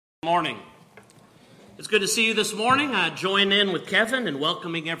Morning. It's good to see you this morning. I join in with Kevin in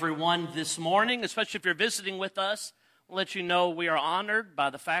welcoming everyone this morning, especially if you're visiting with us. I'll let you know we are honored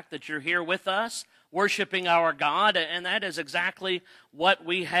by the fact that you're here with us, worshiping our God, and that is exactly what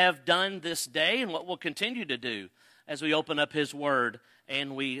we have done this day and what we'll continue to do as we open up His Word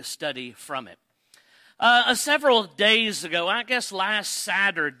and we study from it. Several days ago, I guess last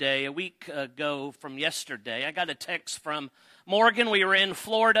Saturday, a week ago from yesterday, I got a text from Morgan. We were in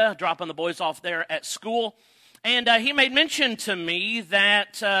Florida, dropping the boys off there at school, and he made mention to me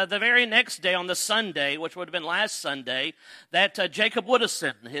that the very next day on the Sunday, which would have been last Sunday, that Jacob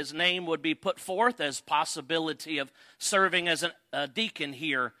Woodison, his name would be put forth as possibility of serving as a deacon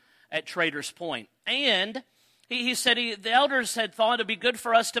here at Traders Point. And he said the elders had thought it'd be good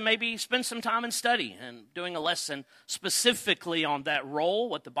for us to maybe spend some time in study and doing a lesson specifically on that role,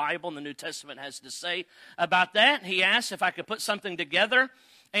 what the Bible and the New Testament has to say about that. He asked if I could put something together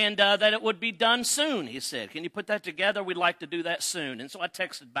and that it would be done soon, he said. Can you put that together? We'd like to do that soon. And so I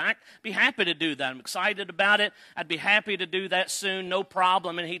texted back, be happy to do that. I'm excited about it. I'd be happy to do that soon, no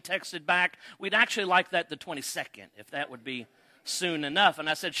problem. And he texted back, we'd actually like that the 22nd, if that would be soon enough. And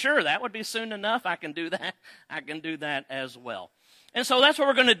I said, sure, that would be soon enough. I can do that. I can do that as well. And so that's what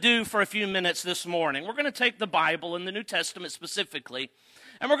we're going to do for a few minutes this morning. We're going to take the Bible and the New Testament specifically,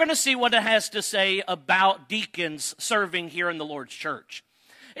 and we're going to see what it has to say about deacons serving here in the Lord's church.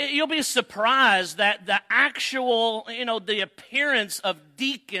 You'll be surprised that the actual, the appearance of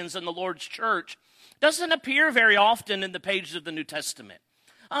deacons in the Lord's church doesn't appear very often in the pages of the New Testament.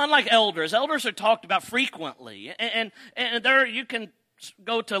 Unlike elders are talked about frequently, and there you can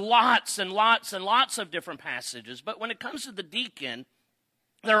go to lots and lots and lots of different passages. But when it comes to the deacon,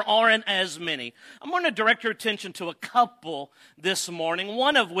 there aren't as many. I'm going to direct your attention to a couple this morning,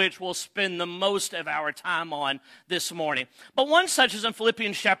 one of which we'll spend the most of our time on this morning. But one such is in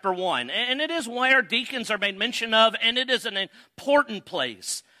Philippians chapter 1, and it is where deacons are made mention of, and it is an important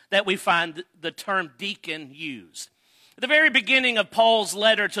place that we find the term deacon used. At the very beginning of Paul's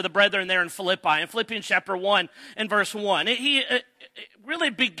letter to the brethren there in Philippi, in Philippians chapter 1 and verse 1, he really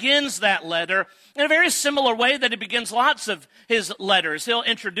begins that letter in a very similar way that he begins lots of his letters. He'll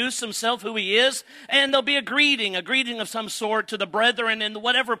introduce himself, who he is, and there'll be a greeting of some sort to the brethren in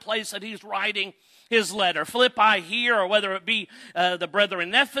whatever place that he's writing his letter. Philippi here, or whether it be the brethren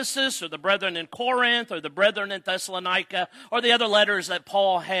in Ephesus, or the brethren in Corinth, or the brethren in Thessalonica, or the other letters that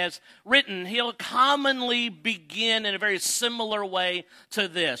Paul has written, he'll commonly begin in a very similar way to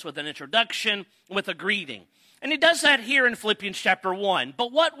this, with an introduction, with a greeting. And he does that here in Philippians chapter 1.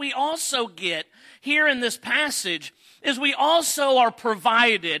 But what we also get here in this passage is we also are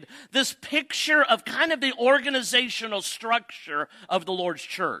provided this picture of kind of the organizational structure of the Lord's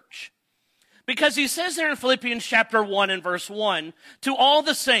church. Because he says there in Philippians chapter 1 and verse 1, to all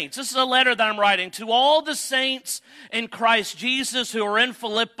the saints, this is a letter that I'm writing, to all the saints in Christ Jesus who are in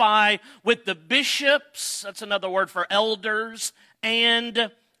Philippi with the bishops, that's another word for elders, and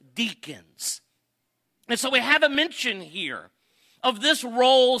deacons. And so we have a mention here of this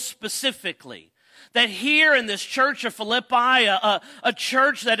role specifically, that here in this church of Philippi, a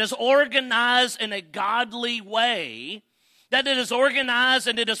church that is organized in a godly way, that it is organized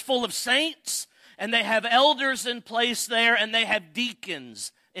and it is full of saints, and they have elders in place there, and they have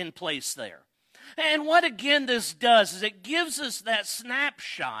deacons in place there. And what again this does is it gives us that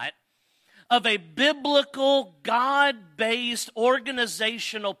snapshot of a biblical, God-based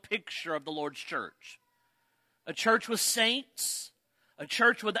organizational picture of the Lord's church. A church with saints, a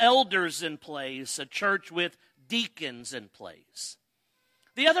church with elders in place, a church with deacons in place.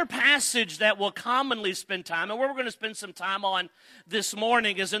 The other passage that we'll commonly spend time, and where we're going to spend some time on this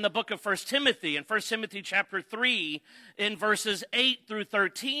morning, is in the book of 1 Timothy, in 1 Timothy chapter 3, in verses 8 through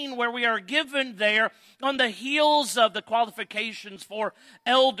 13, where we are given there on the heels of the qualifications for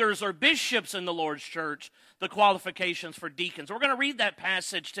elders or bishops in the Lord's church, the qualifications for deacons. We're going to read that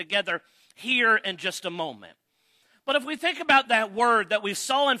passage together here in just a moment. But if we think about that word that we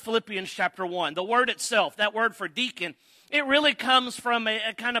saw in Philippians chapter 1, the word itself, that word for deacon, it really comes from a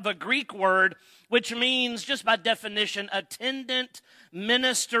kind of a Greek word, which means, just by definition, attendant,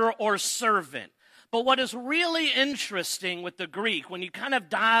 minister, or servant. But what is really interesting with the Greek, when you kind of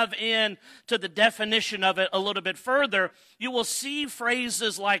dive in to the definition of it a little bit further, you will see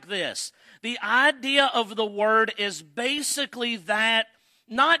phrases like this. The idea of the word is basically that,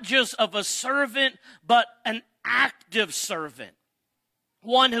 not just of a servant, but an active servant.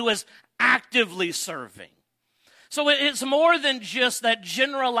 One who is actively serving. So it's more than just that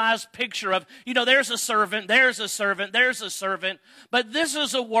generalized picture of, there's a servant, there's a servant, there's a servant. But this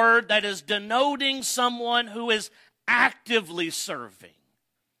is a word that is denoting someone who is actively serving.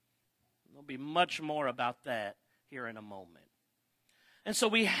 There'll be much more about that here in a moment. And so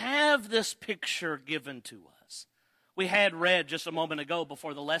we have this picture given to us. We had read just a moment ago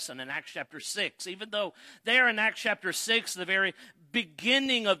before the lesson in Acts chapter 6, even though there in Acts chapter 6, the very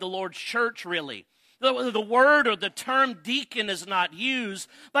beginning of the Lord's church really, the word or the term deacon is not used,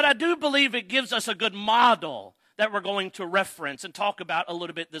 but I do believe it gives us a good model that we're going to reference and talk about a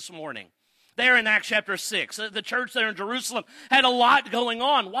little bit this morning. There in Acts chapter 6, the church there in Jerusalem had a lot going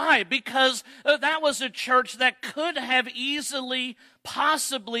on. Why? Because that was a church that could have easily,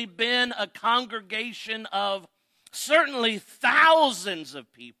 possibly been a congregation of certainly thousands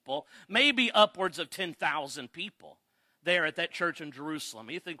of people, maybe upwards of 10,000 people there at that church in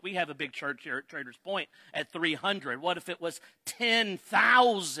Jerusalem. You think we have a big church here at Traders Point at 300. What if it was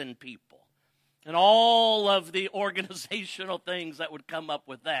 10,000 people? And all of the organizational things that would come up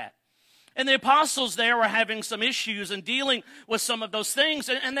with that. And the apostles there were having some issues and dealing with some of those things,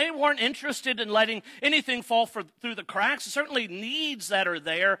 and they weren't interested in letting anything fall through the cracks. Certainly needs that are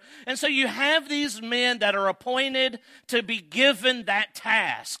there. And so you have these men that are appointed to be given that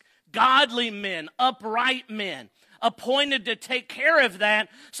task. Godly men, upright men, appointed to take care of that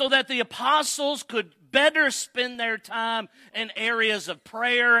so that the apostles could better spend their time in areas of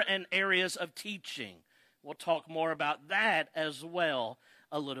prayer and areas of teaching. We'll talk more about that as well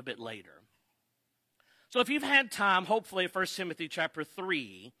a little bit later. So if you've had time, hopefully 1 Timothy chapter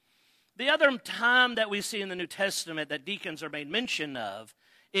 3, the other time that we see in the New Testament that deacons are made mention of,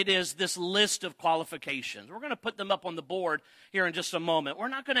 it is this list of qualifications. We're going to put them up on the board here in just a moment. We're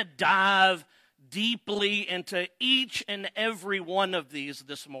not going to dive deeply into each and every one of these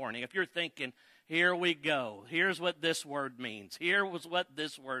this morning. If you're thinking, here we go, here's what this word means, here was what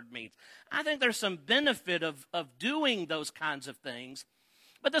this word means. I think there's some benefit of doing those kinds of things.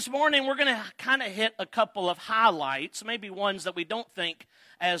 But this morning, we're going to kind of hit a couple of highlights, maybe ones that we don't think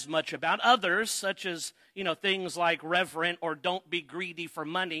as much about. Others, such as, things like reverent or don't be greedy for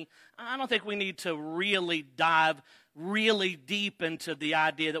money. I don't think we need to really dive really deep into the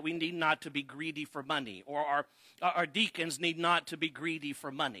idea that we need not to be greedy for money, or our deacons need not to be greedy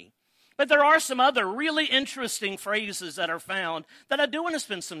for money. But there are some other really interesting phrases that are found that I do want to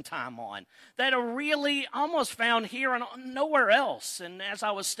spend some time on, that are really almost found here and nowhere else. And as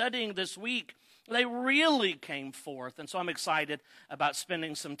I was studying this week, they really came forth. And so I'm excited about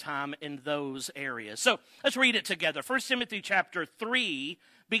spending some time in those areas. So let's read it together. 1 Timothy chapter 3,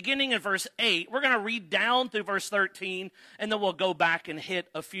 beginning in verse 8. We're going to read down through verse 13, and then we'll go back and hit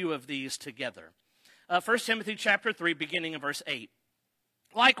a few of these together. 1 Timothy chapter 3, beginning in verse 8.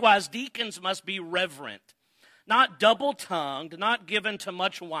 Likewise, deacons must be reverent, not double-tongued, not given to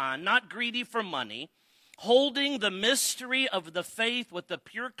much wine, not greedy for money, holding the mystery of the faith with a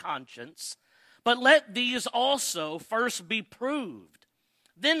pure conscience. But let these also first be proved.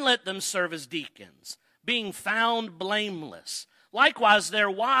 Then let them serve as deacons, being found blameless. Likewise,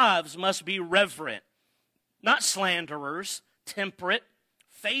 their wives must be reverent, not slanderers, temperate,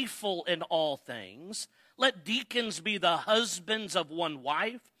 faithful in all things. Let deacons be the husbands of one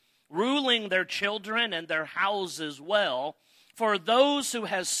wife, ruling their children and their houses well. For those who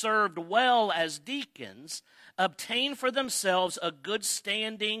have served well as deacons obtain for themselves a good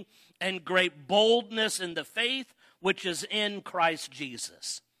standing and great boldness in the faith which is in Christ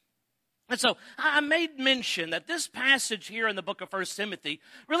Jesus. And so I made mention that this passage here in the book of 1 Timothy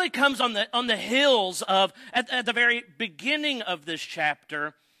really comes on the heels of, at the very beginning of this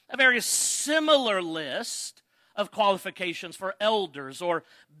chapter, a very similar list of qualifications for elders or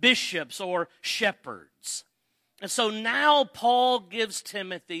bishops or shepherds. And so now Paul gives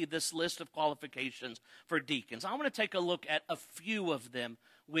Timothy this list of qualifications for deacons. I want to take a look at a few of them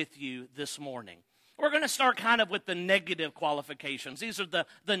with you this morning. We're going to start kind of with the negative qualifications. These are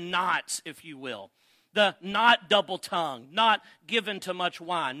the nots, if you will. The not double-tongued, not given to much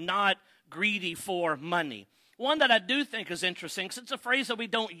wine, not greedy for money. One that I do think is interesting, because it's a phrase that we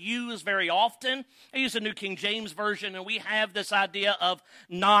don't use very often. I use the New King James Version, and we have this idea of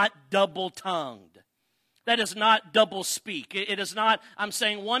not double-tongued. That is not double speak. It is not, I'm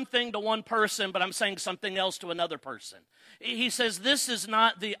saying one thing to one person, but I'm saying something else to another person. He says this is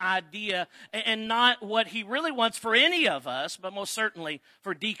not the idea and not what he really wants for any of us, but most certainly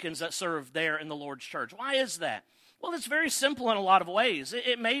for deacons that serve there in the Lord's church. Why is that? Well, it's very simple in a lot of ways.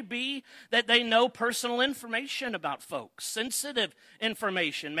 It may be that they know personal information about folks, sensitive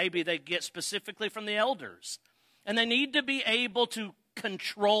information. Maybe they get specifically from the elders. And they need to be able to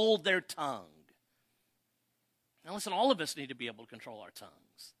control their tongue. Now listen, all of us need to be able to control our tongues.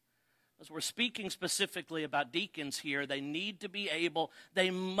 As we're speaking specifically about deacons here, they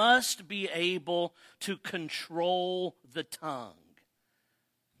must be able to control the tongue.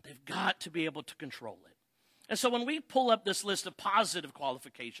 They've got to be able to control it. And so when we pull up this list of positive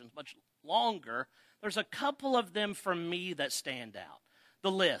qualifications, much longer, there's a couple of them for me that stand out.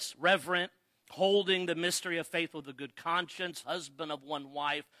 The list: reverent, holding the mystery of faith with a good conscience, husband of one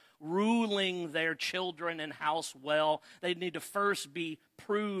wife, ruling their children and house well. They need to first be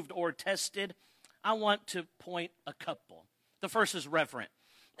proved or tested. I want to point a couple. The first is reverent.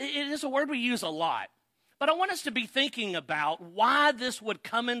 It is a word we use a lot, but I want us to be thinking about why this would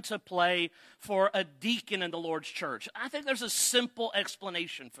come into play for a deacon in the Lord's church. I think there's a simple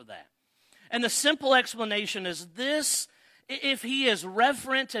explanation for that. And the simple explanation is this: if he is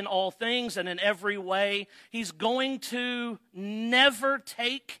reverent in all things and in every way, he's going to never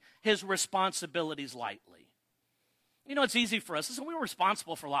take his responsibilities lightly. You know, it's easy for us. Listen, we're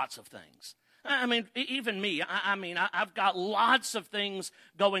responsible for lots of things. I mean, even me. I've got lots of things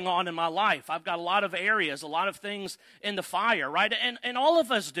going on in my life. I've got a lot of areas, a lot of things in the fire, right? And all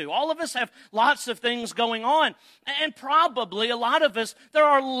of us do. All of us have lots of things going on. And probably a lot of us, there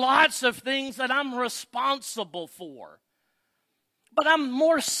are lots of things that I'm responsible for. But I'm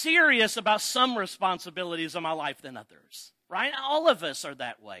more serious about some responsibilities in my life than others, right? All of us are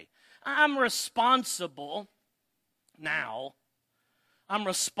that way. I'm responsible now. I'm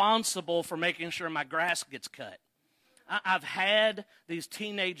responsible for making sure my grass gets cut. I've had these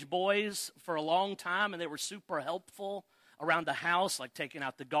teenage boys for a long time, and they were super helpful around the house, like taking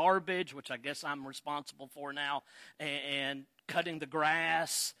out the garbage, which I guess I'm responsible for now, and cutting the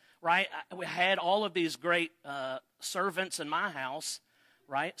grass, right? We had all of these great servants in my house,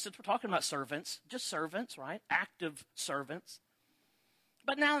 right? Since we're talking about servants, just servants, right? Active servants.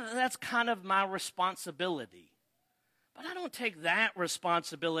 But now that's kind of my responsibility. But I don't take that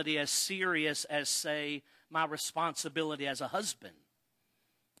responsibility as serious as, say, my responsibility as a husband.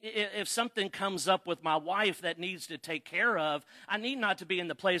 If something comes up with my wife that needs to take care of, I need not to be in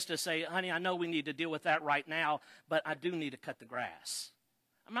the place to say, honey, I know we need to deal with that right now, but I do need to cut the grass.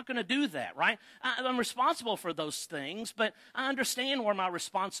 I'm not going to do that, right? I'm responsible for those things, but I understand where my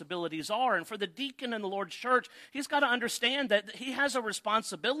responsibilities are. And for the deacon in the Lord's church, he's got to understand that he has a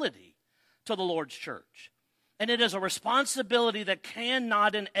responsibility to the Lord's church. And it is a responsibility that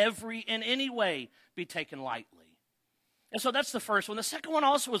cannot in any way be taken lightly. And so that's the first one. The second one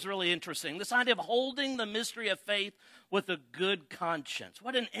also was really interesting. This idea of holding the mystery of faith with a good conscience.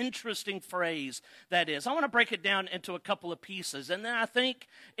 What an interesting phrase that is. I want to break it down into a couple of pieces. And then I think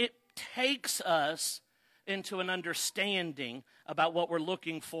it takes us into an understanding about what we're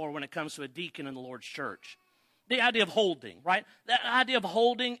looking for when it comes to a deacon in the Lord's church. The idea of holding, right? That idea of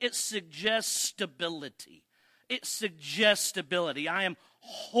holding, it suggests stability. It suggests stability. I am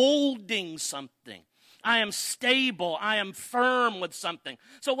holding something. I am stable. I am firm with something.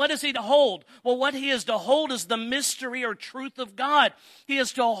 So what is he to hold? Well, what he is to hold is the mystery or truth of God. He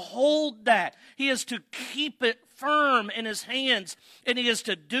is to hold that. He is to keep it firm in his hands. And he is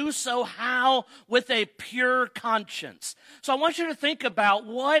to do so how? With a pure conscience. So I want you to think about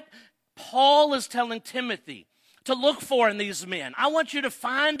what Paul is telling Timothy to look for in these men. I want you to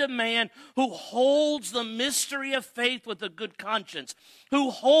find a man who holds the mystery of faith with a good conscience,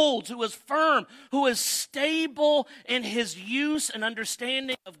 who is firm, who is stable in his use and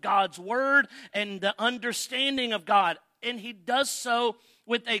understanding of God's word and the understanding of God. And he does so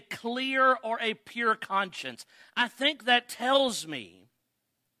with a clear or a pure conscience. I think that tells me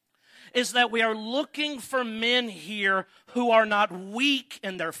is that we are looking for men here who are not weak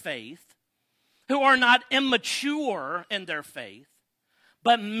in their faith, who are not immature in their faith,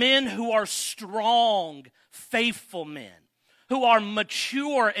 but men who are strong, faithful men, who are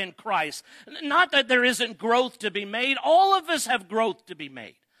mature in Christ. Not that there isn't growth to be made. All of us have growth to be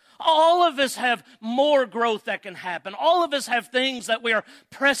made. All of us have more growth that can happen. All of us have things that we are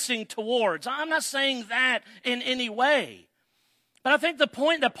pressing towards. I'm not saying that in any way. But I think the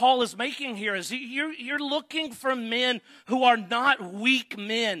point that Paul is making here is you're looking for men who are not weak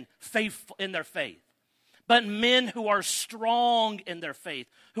men faithful in their faith, but men who are strong in their faith,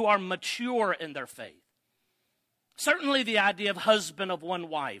 who are mature in their faith. Certainly the idea of husband of one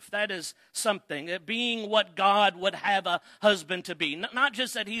wife, that is something, being what God would have a husband to be. Not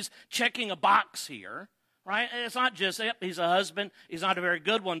just that he's checking a box here, right? It's not just, he's a husband. He's not a very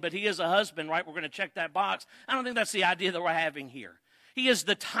good one, but he is a husband, right? We're going to check that box. I don't think that's the idea that we're having here. He is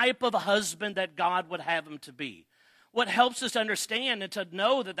the type of husband that God would have him to be. What helps us to understand and to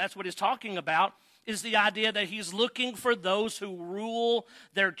know that that's what he's talking about is the idea that he's looking for those who rule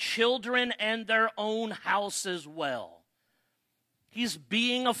their children and their own houses well. He's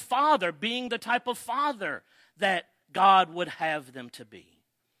being a father, being the type of father that God would have them to be.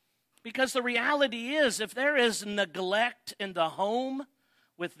 Because the reality is, if there is neglect in the home,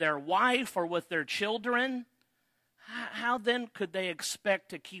 with their wife or with their children, how then could they expect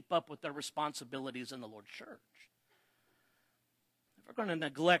to keep up with their responsibilities in the Lord's church? If we're going to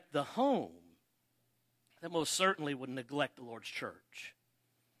neglect the home, then most certainly would neglect the Lord's church.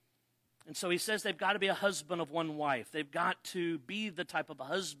 And so he says they've got to be a husband of one wife. They've got to be the type of a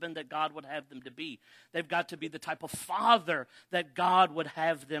husband that God would have them to be. They've got to be the type of father that God would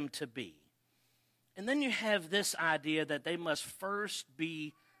have them to be. And then you have this idea that they must first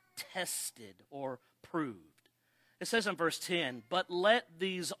be tested or proved. It says in verse 10, but let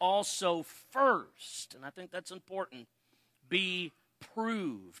these also first, and I think that's important, be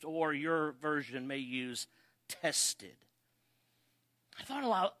proved, or your version may use tested. I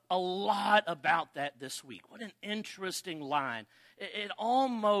thought a lot about that this week. What an interesting line. It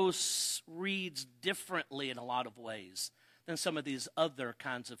almost reads differently in a lot of ways than some of these other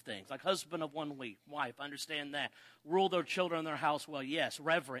kinds of things. Like husband of one wife, understand that. Rule their children in their house well, yes.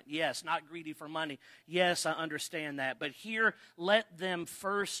 Reverent, yes. Not greedy for money, yes, I understand that. But here, let them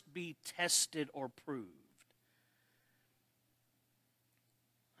first be tested or proved.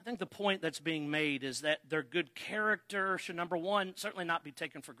 I think the point that's being made is that their good character should, number one, certainly not be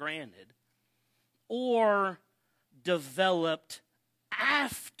taken for granted or developed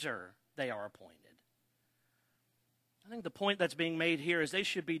after they are appointed. I think the point that's being made here is they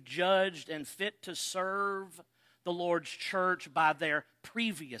should be judged and fit to serve the Lord's church by their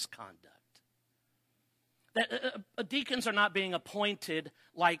previous conduct. That deacons are not being appointed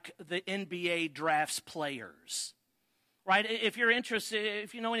like the NBA drafts players. Right? If you're interested,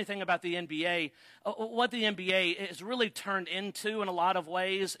 if you know anything about the NBA, what the NBA is really turned into in a lot of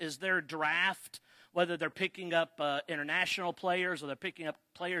ways is their draft, whether they're picking up international players or they're picking up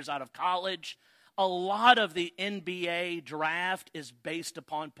players out of college. A lot of the NBA draft is based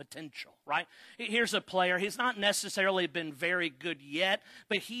upon potential, right? Here's a player. He's not necessarily been very good yet,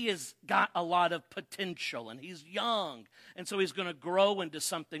 but he has got a lot of potential, and he's young, and so he's going to grow into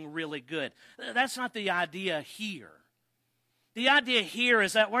something really good. That's not the idea here. The idea here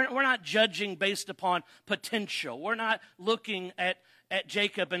is that we're not judging based upon potential. We're not looking at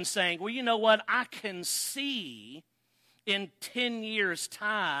Jacob and saying, well, you know what? I can see in 10 years'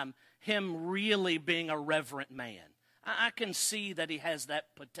 time him really being a reverent man. I can see that he has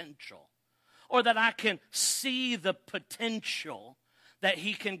that potential. Or that I can see the potential that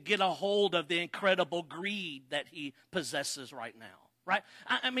he can get a hold of the incredible greed that he possesses right now. Right?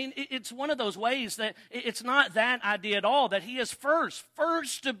 I mean, it's one of those ways that it's not that idea at all, that he is first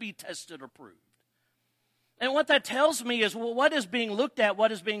to be tested or proved. And what that tells me is, well, what is being looked at,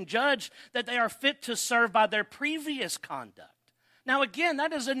 what is being judged, that they are fit to serve by their previous conduct. Now, again,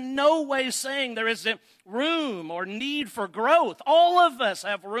 that is in no way saying there isn't room or need for growth. All of us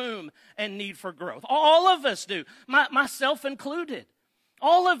have room and need for growth. All of us do, myself included.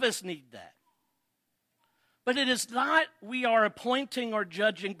 All of us need that. But it is not we are appointing or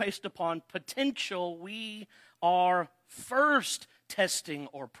judging based upon potential. We are first testing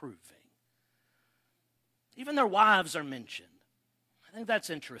or proving. Even their wives are mentioned. I think that's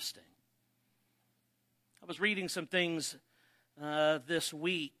interesting. I was reading some things this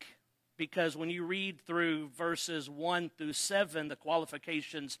week because when you read through verses 1 through 7, the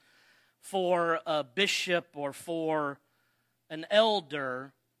qualifications for a bishop or for an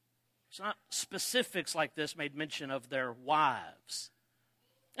elder, it's not specifics like this made mention of their wives.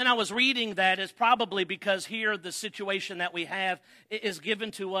 And I was reading that as probably because here the situation that we have is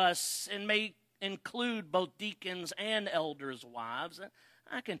given to us and may include both deacons and elders' wives.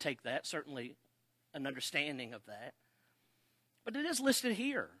 I can take that, certainly an understanding of that. But it is listed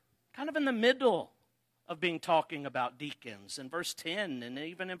here, kind of in the middle of being talking about deacons. In verse 10 and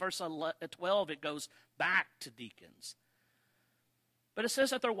even in verse 12, it goes back to deacons. But it says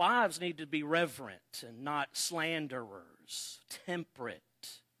that their wives need to be reverent and not slanderers, temperate,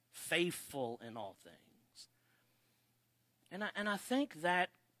 faithful in all things. And I think that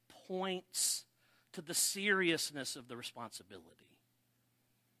points to the seriousness of the responsibility.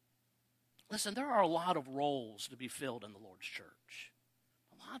 Listen, there are a lot of roles to be filled in the Lord's church.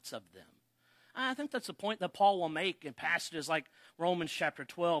 Lots of them. I think that's the point that Paul will make in passages like Romans chapter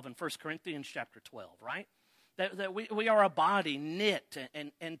 12 and 1 Corinthians chapter 12, right? That we are a body knit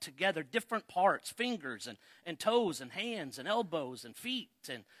and together, different parts, fingers and toes and hands and elbows and feet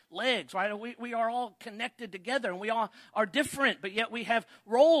and legs, right? We are all connected together and we all are different, but yet we have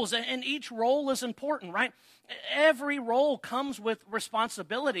roles and each role is important, right? Every role comes with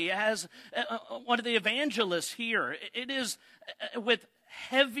responsibility. As one of the evangelists here, it is with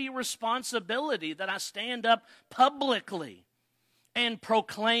heavy responsibility that I stand up publicly and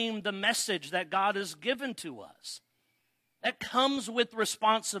proclaim the message that God has given to us. That comes with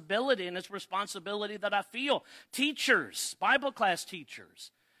responsibility, and it's responsibility that I feel. Teachers, Bible class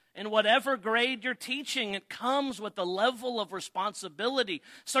teachers, in whatever grade you're teaching, it comes with a level of responsibility.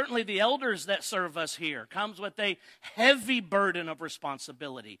 Certainly the elders that serve us here comes with a heavy burden of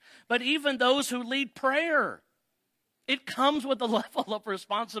responsibility. But even those who lead prayer, it comes with a level of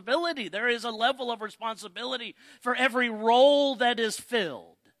responsibility. There is a level of responsibility for every role that is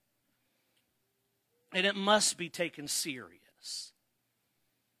filled. And it must be taken serious.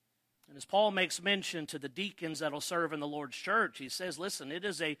 And as Paul makes mention to the deacons that will serve in the Lord's church, he says, listen, it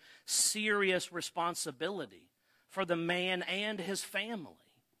is a serious responsibility for the man and his family.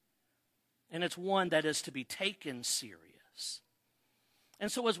 And it's one that is to be taken serious. And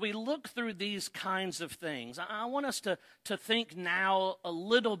so as we look through these kinds of things, I want us to think now a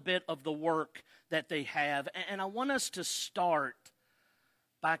little bit of the work that they have. And I want us to start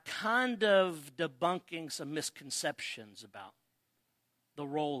by kind of debunking some misconceptions about the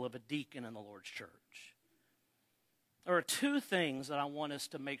role of a deacon in the Lord's church. There are two things that I want us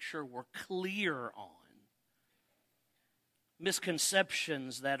to make sure we're clear on.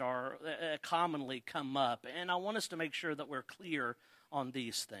 Misconceptions that are commonly come up, and I want us to make sure that we're clear on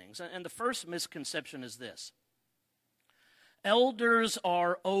these things. And the first misconception is this: elders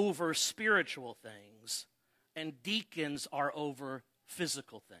are over spiritual things, and deacons are over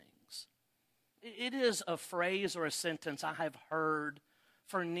physical things. It is a phrase or a sentence I have heard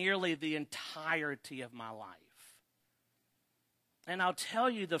for nearly the entirety of my life. And I'll tell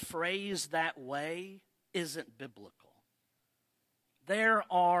you, the phrase that way isn't biblical. There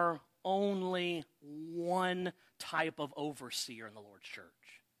are only one type of overseer in the Lord's church.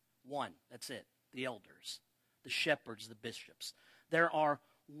 One, that's it. The elders, the shepherds, the bishops. There are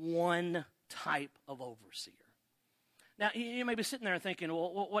one type of overseer. Now, you may be sitting there thinking,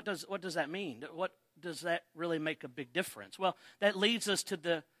 well, what does that mean? What does that really make a big difference? Well, that leads us to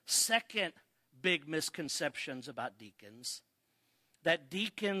the second big misconceptions about deacons, that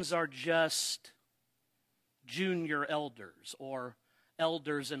deacons are just junior elders or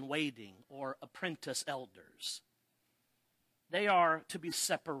elders in waiting or apprentice elders. They are to be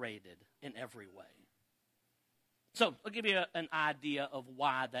separated in every way. So I'll give you an idea of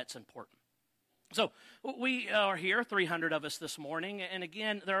why that's important. So we are here, 300 of us this morning, and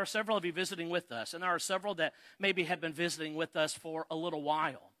again, there are several of you visiting with us, and there are several that maybe have been visiting with us for a little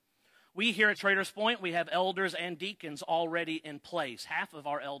while. We here at Traders Point, we have elders and deacons already in place. Half of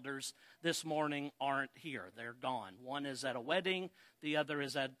our elders this morning aren't here. They're gone. One is at a wedding. The other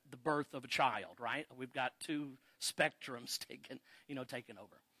is at the birth of a child, right? We've got two spectrums taken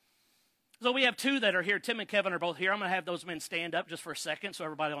over. So we have two that are here. Tim and Kevin are both here. I'm going to have those men stand up just for a second so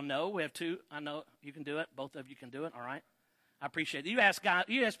everybody will know. We have two. I know you can do it. Both of you can do it, all right? I appreciate it. You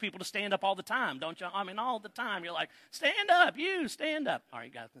ask people to stand up all the time, don't you? I mean, all the time. You're like, stand up, you, stand up. All right,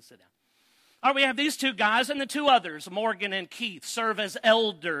 you guys can sit down. All right, we have these two guys and the two others, Morgan and Keith, serve as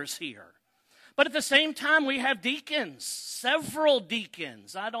elders here. But at the same time, we have deacons, several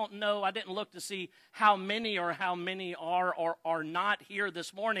deacons. I don't know. I didn't look to see how many are or are not here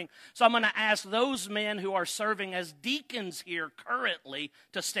this morning. So I'm going to ask those men who are serving as deacons here currently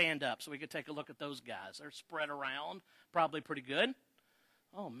to stand up so we could take a look at those guys. They're spread around, probably pretty good.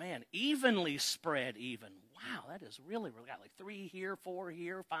 Oh, man, evenly spread even. Wow, that is really, we got like 3 here, 4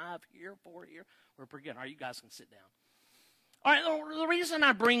 here, 5 here, 4 here. We're pretty good. All right, you guys can sit down. All right, the reason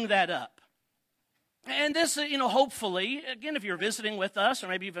I bring that up, and this, hopefully, again, if you're visiting with us or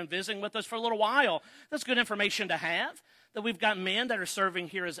maybe you've been visiting with us for a little while, that's good information to have, that we've got men that are serving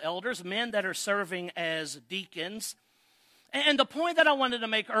here as elders, men that are serving as deacons. And the point that I wanted to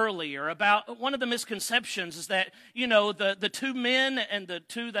make earlier about one of the misconceptions is that, the two men and the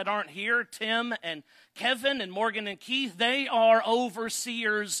two that aren't here, Tim and Kevin and Morgan and Keith, they are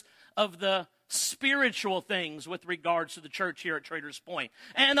overseers of the spiritual things with regards to the church here at Traders Point.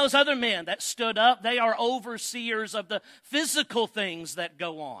 And those other men that stood up, they are overseers of the physical things that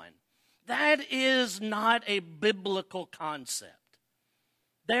go on. That is not a biblical concept.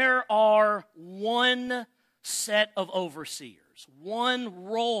 There are one set of overseers, one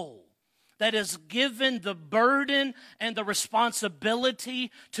role that is given the burden and the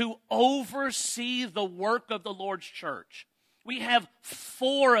responsibility to oversee the work of the Lord's church. We have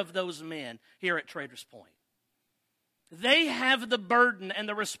 4 of those men here at Traders Point. They have the burden and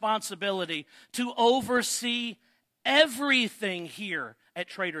the responsibility to oversee everything here at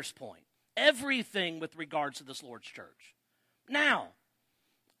Traders Point, everything with regards to this Lord's church. Now,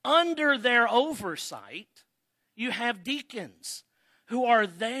 under their oversight, you have deacons who are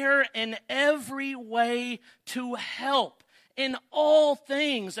there in every way to help in all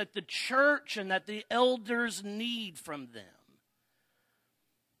things that the church and that the elders need from them.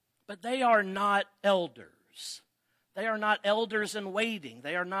 But they are not elders. They are not elders in waiting.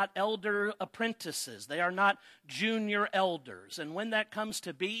 They are not elder apprentices. They are not junior elders. And when that comes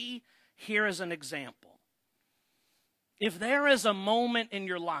to be, here is an example. If there is a moment in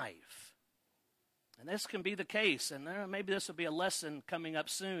your life, and this can be the case, and maybe this will be a lesson coming up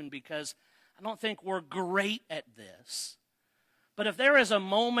soon because I don't think we're great at this. But if there is a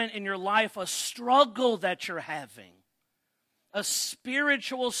moment in your life, a struggle that you're having, a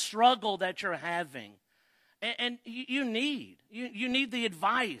spiritual struggle that you're having, and you need the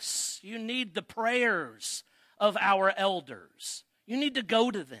advice, you need the prayers of our elders. You need to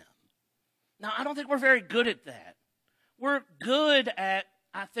go to them. Now, I don't think we're very good at that. We're good at,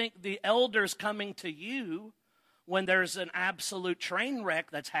 I think, the elders coming to you when there's an absolute train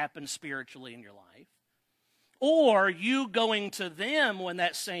wreck that's happened spiritually in your life, or you going to them when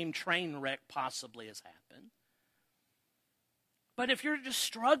that same train wreck possibly has happened. But if you're just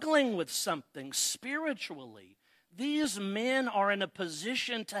struggling with something spiritually, these men are in a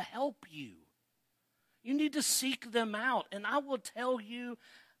position to help you. You need to seek them out. And I will tell you,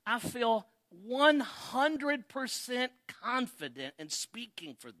 I feel 100% confident in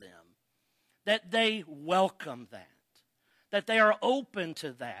speaking for them that they welcome that they are open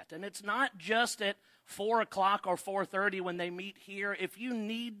to that. And it's not just at 4 o'clock or 4:30 when they meet here. If you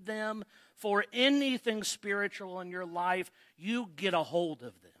need them for anything spiritual in your life, you get a hold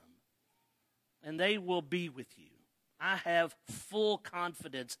of them, and they will be with you. I have full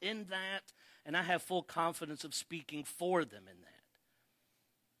confidence in that, and I have full confidence of speaking for them in that.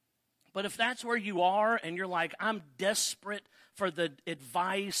 But if that's where you are and you're like, I'm desperate for the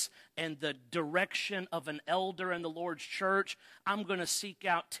advice and the direction of an elder in the Lord's church, I'm going to seek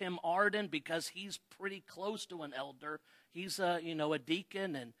out Tim Arden because he's pretty close to an elder. He's a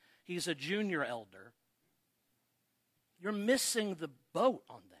deacon and he's a junior elder. You're missing the boat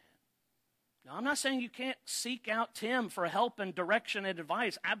on that. Now, I'm not saying you can't seek out Tim for help and direction and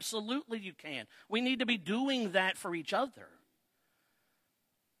advice. Absolutely you can. We need to be doing that for each other.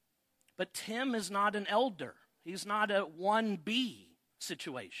 But Tim is not an elder. He's not a 1B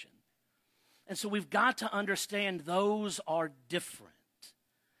situation. And so we've got to understand those are different.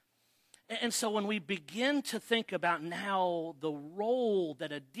 And so when we begin to think about now the role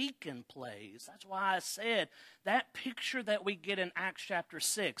that a deacon plays, that's why I said that picture that we get in Acts chapter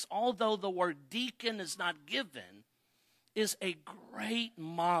 6, although the word deacon is not given, is a great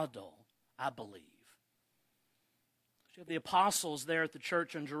model, I believe. You have the apostles there at the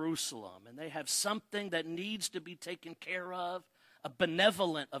church in Jerusalem, and they have something that needs to be taken care of, a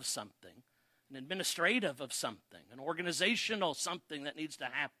benevolent of something, an administrative of something, an organizational something that needs to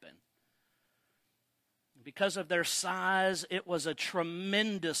happen. Because of their size, it was a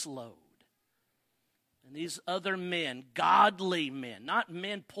tremendous load. And these other men, godly men, not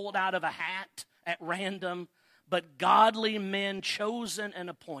men pulled out of a hat at random, but godly men chosen and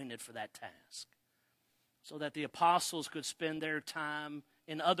appointed for that task, so that the apostles could spend their time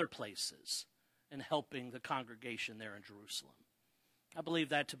in other places in helping the congregation there in Jerusalem. I believe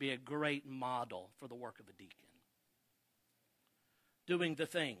that to be a great model for the work of a deacon. Doing the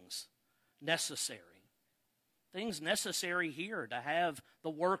things necessary. Things necessary here to have the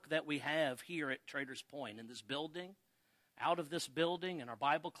work that we have here at Traders Point in this building, out of this building, in our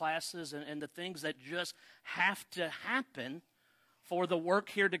Bible classes, and the things that just have to happen for the work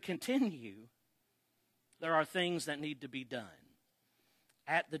here to continue. There are things that need to be done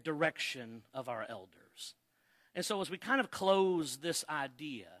at the direction of our elders. And so as we kind of close this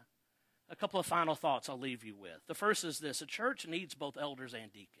idea, a couple of final thoughts I'll leave you with. The first is this: a church needs both elders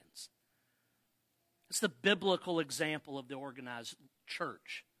and deacons. It's the biblical example of the organized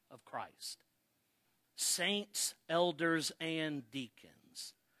church of Christ. Saints, elders, and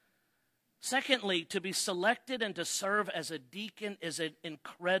deacons. Secondly, to be selected and to serve as a deacon is an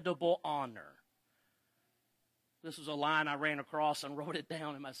incredible honor. This was a line I ran across and wrote it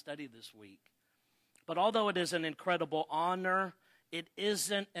down in my study this week. But although it is an incredible honor, it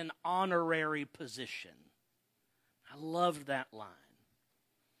isn't an honorary position. I loved that line.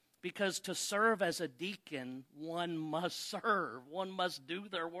 Because to serve as a deacon, one must serve. One must do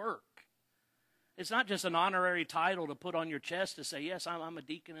their work. It's not just an honorary title to put on your chest to say, yes, I'm a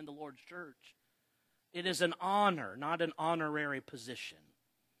deacon in the Lord's church. It is an honor, not an honorary position.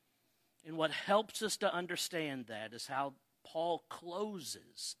 And what helps us to understand that is how Paul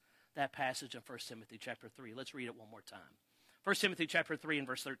closes that passage in 1 Timothy chapter 3. Let's read it one more time. 1 Timothy chapter 3 and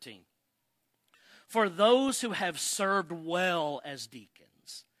verse 13. For those who have served well as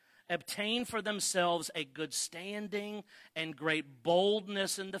deacons obtain for themselves a good standing and great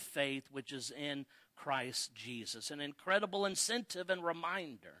boldness in the faith which is in Christ Jesus. An incredible incentive and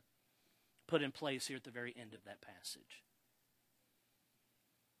reminder put in place here at the very end of that passage.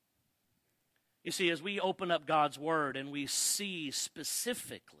 You see, as we open up God's Word and we see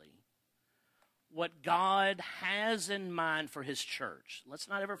specifically what God has in mind for His church, let's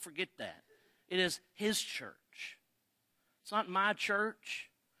not ever forget that. It is His church. It's not my church.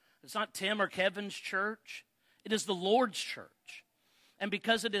 It's not Tim or Kevin's church. It is the Lord's church. And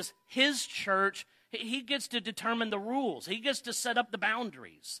because it is His church, He gets to determine the rules. He gets to set up the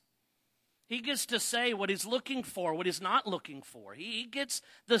boundaries. He gets to say what He's looking for, what He's not looking for. He gets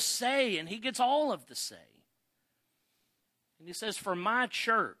the say, and He gets all of the say. And He says, for my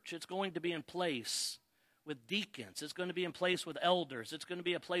church, it's going to be in place with deacons. It's going to be in place with elders. It's going to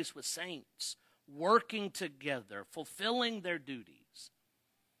be a place with saints, working together, fulfilling their duties.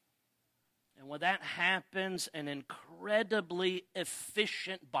 And when that happens, an incredibly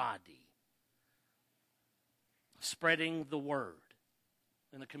efficient body spreading the word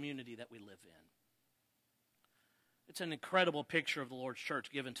in the community that we live in. It's an incredible picture of the Lord's church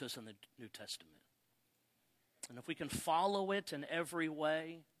given to us in the New Testament. And if we can follow it in every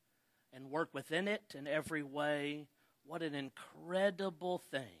way and work within it in every way, what an incredible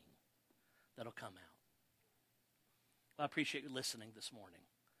thing that'll come out. Well, I appreciate you listening this morning.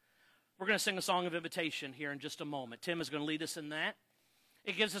 We're going to sing a song of invitation here in just a moment. Tim is going to lead us in that.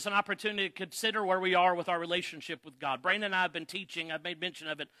 It gives us an opportunity to consider where we are with our relationship with God. Brandon and I have been teaching, I've made mention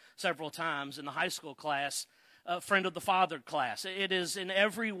of it several times in the high school class, Friend of the Father class. It is in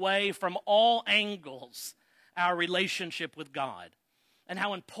every way, from all angles, our relationship with God, and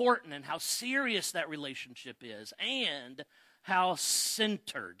how important and how serious that relationship is, and how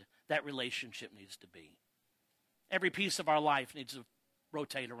centered that relationship needs to be. Every piece of our life needs to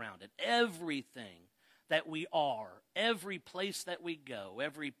rotate around it. Everything that we are, every place that we go,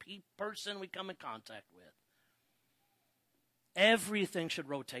 every person we come in contact with, everything should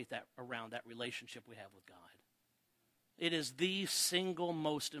rotate that around that relationship we have with God. It is the single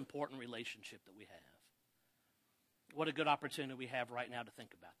most important relationship that we have. What a good opportunity we have right now to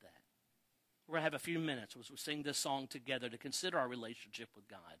think about that. We're going to have a few minutes as we sing this song together to consider our relationship with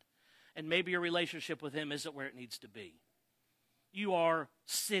God. And maybe your relationship with Him isn't where it needs to be. You are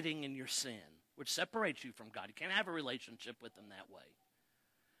sitting in your sin, which separates you from God. You can't have a relationship with Him that way.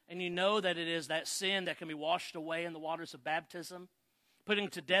 And you know that it is that sin that can be washed away in the waters of baptism, putting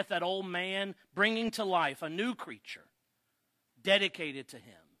to death that old man, bringing to life a new creature, dedicated to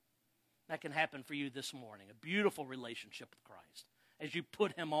Him. That can happen for you this morning, a beautiful relationship with Christ as you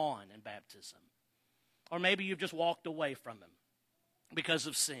put Him on in baptism. Or maybe you've just walked away from Him because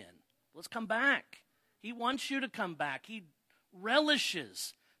of sin. Let's come back. He wants you to come back. He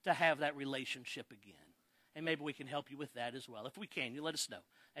relishes to have that relationship again. And maybe we can help you with that as well. If we can, you let us know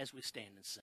as we stand and sing.